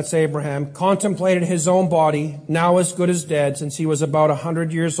 he, that's Abraham, contemplated his own body, now as good as dead, since he was about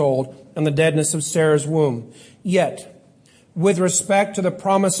 100 years old, and the deadness of Sarah's womb. Yet, with respect to the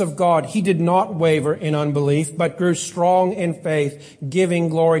promise of God, he did not waver in unbelief, but grew strong in faith, giving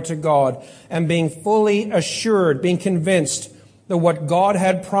glory to God, and being fully assured, being convinced that what God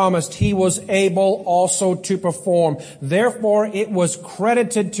had promised, He was able also to perform. Therefore, it was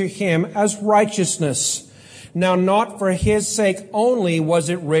credited to him as righteousness. Now, not for his sake only was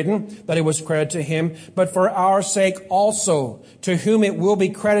it written that it was credited to him, but for our sake also, to whom it will be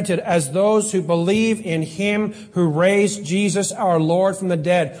credited as those who believe in Him who raised Jesus our Lord from the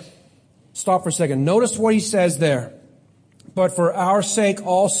dead. Stop for a second. Notice what he says there. But for our sake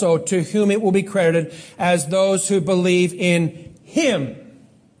also, to whom it will be credited as those who believe in Him.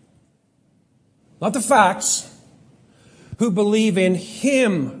 Not the facts. Who believe in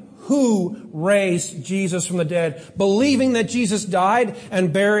Him who raised Jesus from the dead. Believing that Jesus died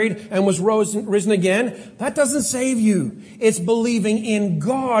and buried and was risen again, that doesn't save you. It's believing in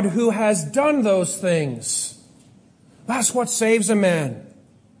God who has done those things. That's what saves a man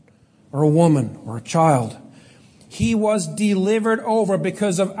or a woman or a child. He was delivered over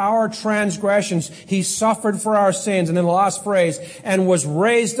because of our transgressions. He suffered for our sins. And then the last phrase, and was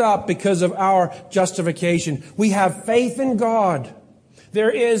raised up because of our justification. We have faith in God. There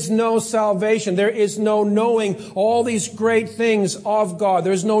is no salvation. There is no knowing all these great things of God.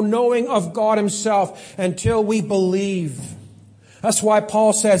 There's no knowing of God Himself until we believe. That's why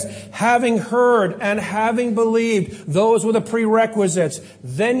Paul says, having heard and having believed, those were the prerequisites.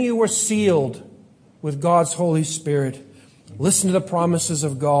 Then you were sealed with God's Holy Spirit. Listen to the promises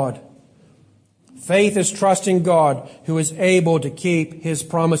of God. Faith is trusting God who is able to keep His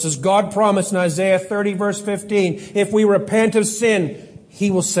promises. God promised in Isaiah 30 verse 15, if we repent of sin,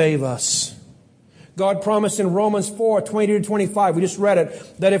 He will save us. God promised in Romans 4, 22-25, we just read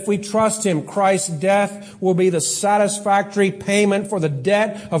it, that if we trust Him, Christ's death will be the satisfactory payment for the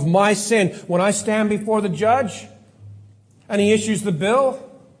debt of my sin. When I stand before the judge and He issues the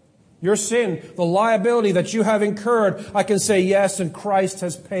bill, your sin, the liability that you have incurred, I can say yes, and Christ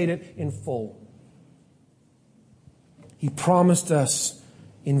has paid it in full. He promised us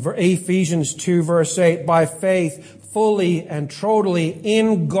in Ephesians 2 verse 8, by faith, fully and totally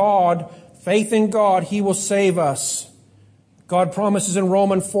in God, faith in God, He will save us. God promises in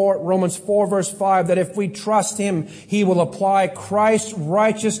Romans 4 verse 5 that if we trust Him, He will apply Christ's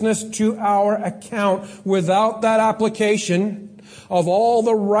righteousness to our account. Without that application of all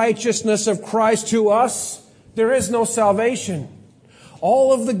the righteousness of Christ to us, there is no salvation.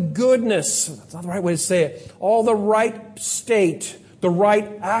 All of the goodness, that's not the right way to say it, all the right state, the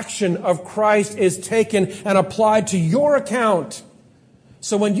right action of Christ is taken and applied to your account.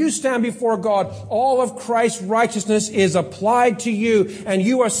 So when you stand before God, all of Christ's righteousness is applied to you, and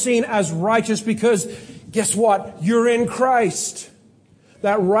you are seen as righteous because, guess what? You're in Christ.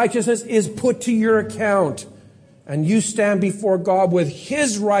 That righteousness is put to your account, and you stand before God with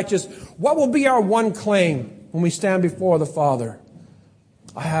His righteousness. What will be our one claim when we stand before the Father?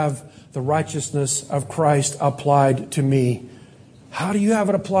 I have the righteousness of Christ applied to me. How do you have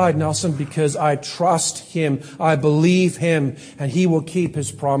it applied, Nelson? Because I trust Him, I believe Him, and He will keep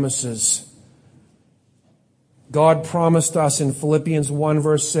His promises. God promised us in Philippians 1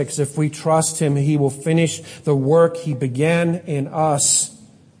 verse 6, if we trust Him, He will finish the work He began in us.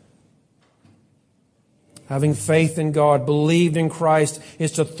 Having faith in God, believed in Christ,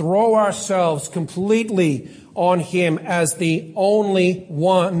 is to throw ourselves completely on Him as the only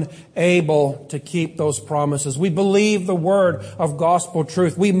one able to keep those promises. We believe the word of gospel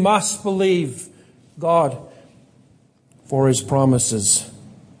truth. We must believe God for His promises.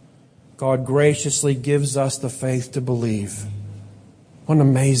 God graciously gives us the faith to believe. What an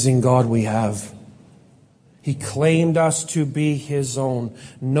amazing God we have. He claimed us to be His own.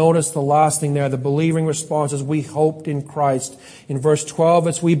 Notice the last thing there, the believing response is we hoped in Christ. In verse 12,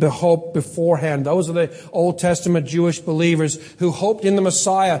 it's we hoped beforehand. Those are the Old Testament Jewish believers who hoped in the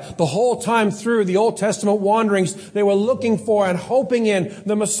Messiah. The whole time through the Old Testament wanderings, they were looking for and hoping in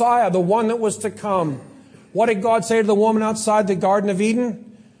the Messiah, the one that was to come. What did God say to the woman outside the Garden of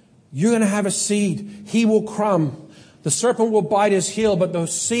Eden? You're going to have a seed. He will come. The serpent will bite his heel, but the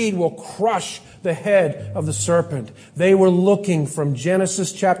seed will crush the head of the serpent. They were looking from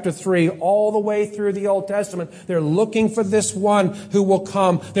Genesis chapter 3 all the way through the Old Testament. They're looking for this one who will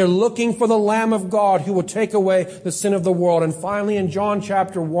come. They're looking for the Lamb of God who will take away the sin of the world. And finally in John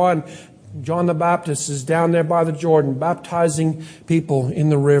chapter 1, John the Baptist is down there by the Jordan baptizing people in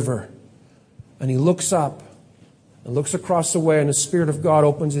the river. And he looks up and looks across the way, and the Spirit of God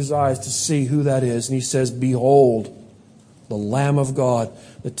opens his eyes to see who that is. And he says, behold, the Lamb of God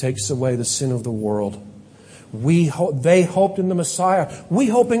that takes away the sin of the world. They hoped in the Messiah. We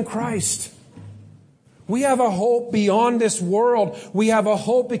hope in Christ. We have a hope beyond this world. We have a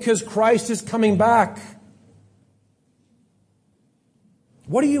hope because Christ is coming back.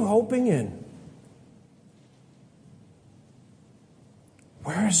 What are you hoping in?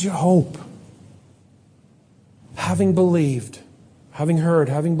 Where is your hope? Having believed, having heard,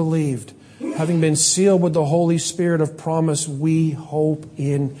 having believed, having been sealed with the Holy Spirit of promise, we hope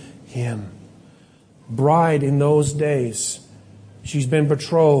in Him. Bride in those days, she's been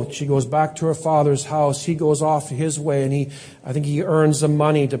betrothed. She goes back to her father's house. He goes off his way, and I think he earns the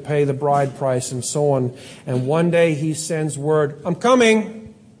money to pay the bride price and so on. And one day he sends word, I'm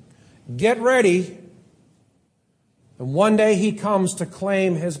coming. Get ready. And one day he comes to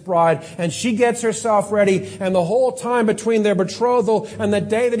claim his bride, and she gets herself ready, and the whole time between their betrothal and the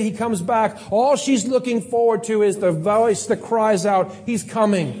day that he comes back, all she's looking forward to is the voice that cries out, He's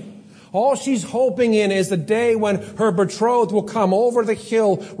coming. All she's hoping in is the day when her betrothed will come over the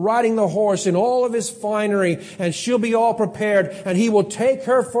hill riding the horse in all of his finery, and she'll be all prepared, and he will take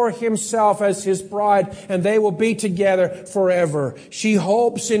her for himself as his bride, and they will be together forever. She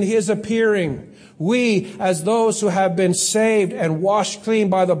hopes in his appearing. We, as those who have been saved and washed clean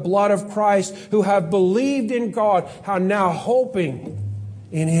by the blood of Christ, who have believed in God, are now hoping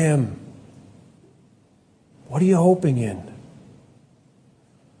in Him. What are you hoping in?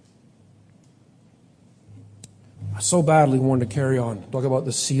 I so badly wanted to carry on, talk about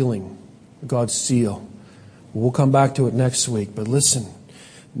the sealing, God's seal. We'll come back to it next week. But listen,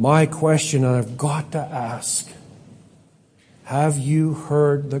 my question I've got to ask, Have you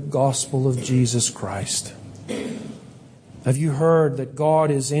heard the gospel of Jesus Christ? Have you heard that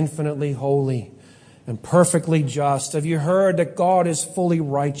God is infinitely holy and perfectly just? Have you heard that God is fully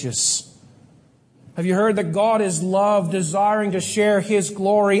righteous? Have you heard that God is love, desiring to share His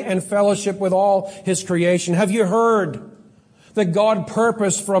glory and fellowship with all His creation? Have you heard that God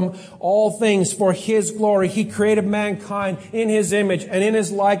purposed from all things for His glory? He created mankind in His image and in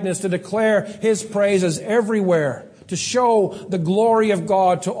His likeness to declare His praises everywhere, to show the glory of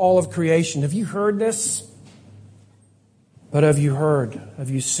God to all of creation. Have you heard this? But have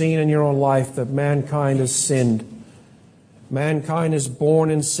you seen in your own life that mankind has sinned? Mankind is born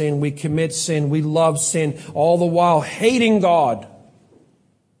in sin. We commit sin. We love sin, all the while hating God.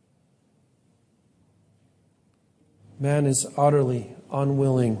 Man is utterly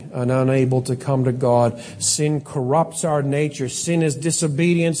unwilling and unable to come to God. Sin corrupts our nature. Sin is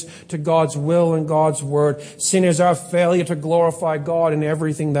disobedience to God's will and God's word. Sin is our failure to glorify God in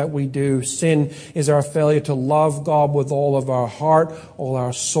everything that we do. Sin is our failure to love God with all of our heart, all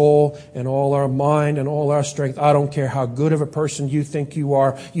our soul, and all our mind, and all our strength. I don't care how good of a person you think you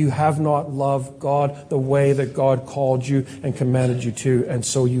are. You have not loved God the way that God called you and commanded you to, and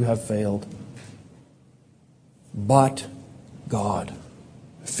so you have failed. But God.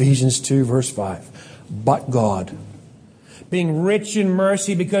 Ephesians 2 verse 5. But God, being rich in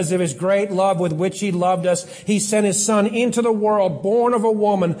mercy because of His great love with which He loved us, He sent His Son into the world, born of a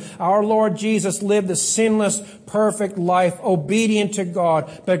woman. Our Lord Jesus lived a sinless, perfect life, obedient to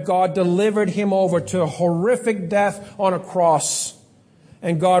God. But God delivered Him over to a horrific death on a cross.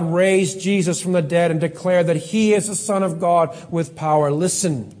 And God raised Jesus from the dead and declared that He is the Son of God with power.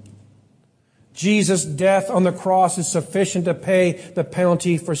 Listen. Jesus' death on the cross is sufficient to pay the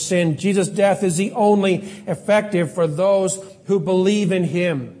penalty for sin. Jesus' death is the only effective for those who believe in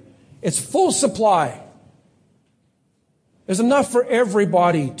Him. It's full supply. There's enough for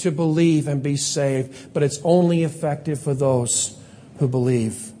everybody to believe and be saved, but it's only effective for those who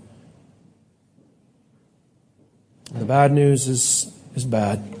believe. The bad news is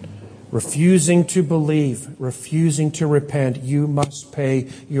bad. Refusing to believe, refusing to repent, you must pay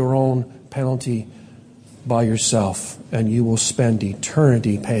your own penalty by yourself, and you will spend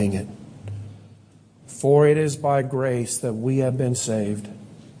eternity paying it. For it is by grace that we have been saved,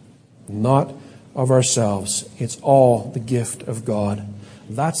 not of ourselves. It's all the gift of God.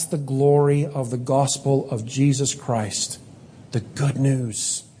 That's the glory of the gospel of Jesus Christ, the good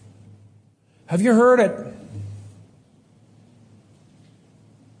news. Have you heard it?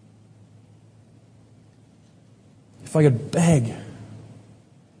 If I could beg,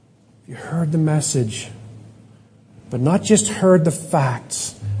 you heard the message, but not just heard the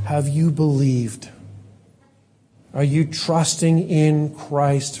facts. Have you believed? Are you trusting in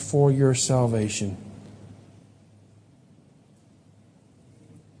Christ for your salvation?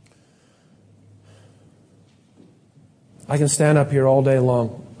 I can stand up here all day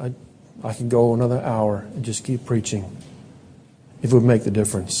long. I can go another hour and just keep preaching if it would make the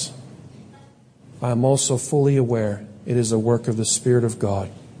difference. I am also fully aware it is a work of the Spirit of God.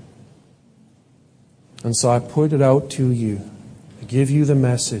 And so I put it out to you. I give you the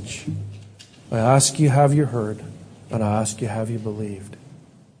message. I ask you, have you heard? And I ask you, have you believed?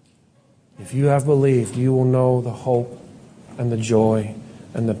 If you have believed, you will know the hope and the joy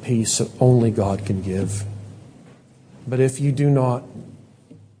and the peace that only God can give. But if you do not,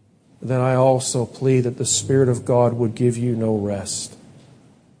 then I also plead that the Spirit of God would give you no rest.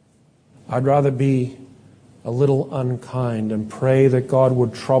 I'd rather be a little unkind and pray that God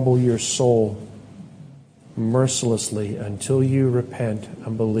would trouble your soul mercilessly until you repent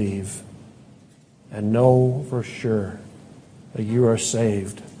and believe and know for sure that you are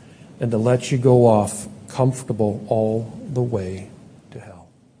saved, and to let you go off comfortable all the way to hell.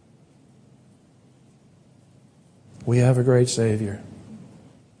 We have a great Savior.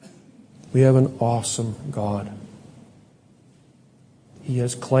 We have an awesome God. He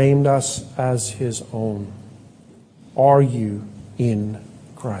has claimed us as His own. Are you in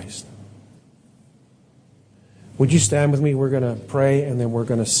Christ? Would you stand with me? We're going to pray and then we're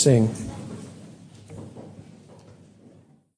going to sing.